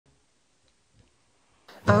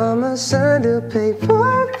I'ma send a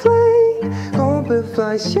paper plane, hope it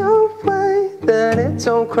flies your way, that it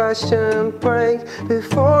don't crash and break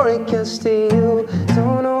before it gets to you.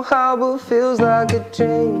 Don't know how but feels like a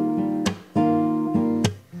dream,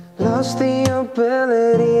 lost the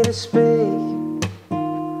ability to speak.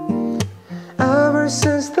 Ever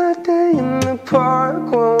since that day in the park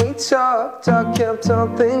when we talked, I kept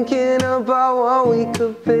on thinking about what we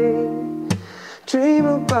could be. Dream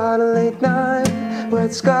about a late night,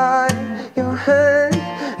 red sky, your hand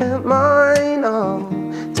and mine. Oh,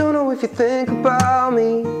 don't know if you think about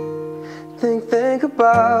me, think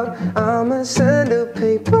about. I'ma send a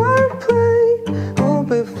paper plane,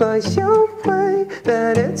 hope it flies your way,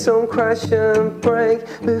 that it don't crash and break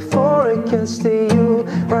before it gets to you.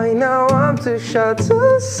 Right now I'm too shy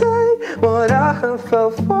to say what I have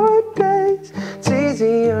felt for days. It's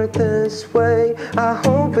easier this way, I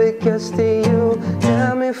hope it gets to you.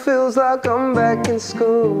 Damn, it feels like I'm back in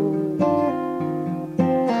school.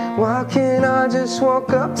 Why can't I just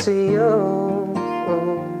walk up to you?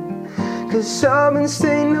 'Cause I've been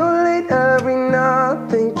staying up late every night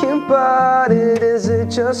thinking about it. Is it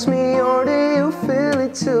just me or do you feel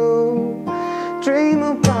it too? Dream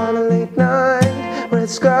about a late night, red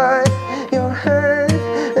sky, your hand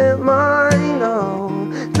and mine. Oh,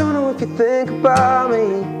 don't know if you think about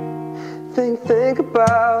me, think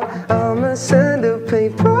about. I'ma send a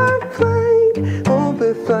paper plane, hope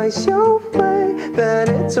it flies your way, that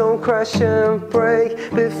it don't crash and break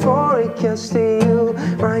before it gets to you.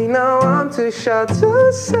 Right now I'm too shy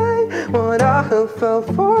to say what I have felt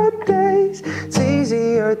for days. It's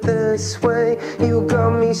easier this way. You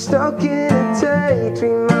got me stuck in a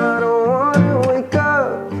daydream. I don't wanna wake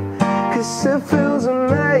up, 'cause it feels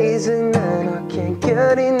amazing and I can't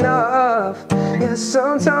get enough. Yeah,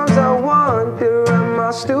 sometimes I wonder, am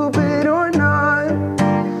I stupid or not?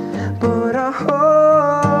 But I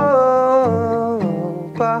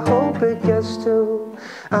hope it gets to.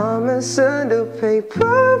 I'ma send a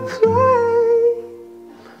paper plane,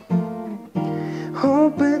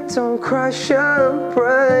 hope it don't crash and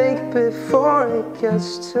break before it gets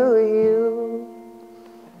to you.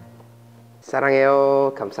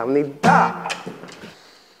 사랑해요. 감사합니다.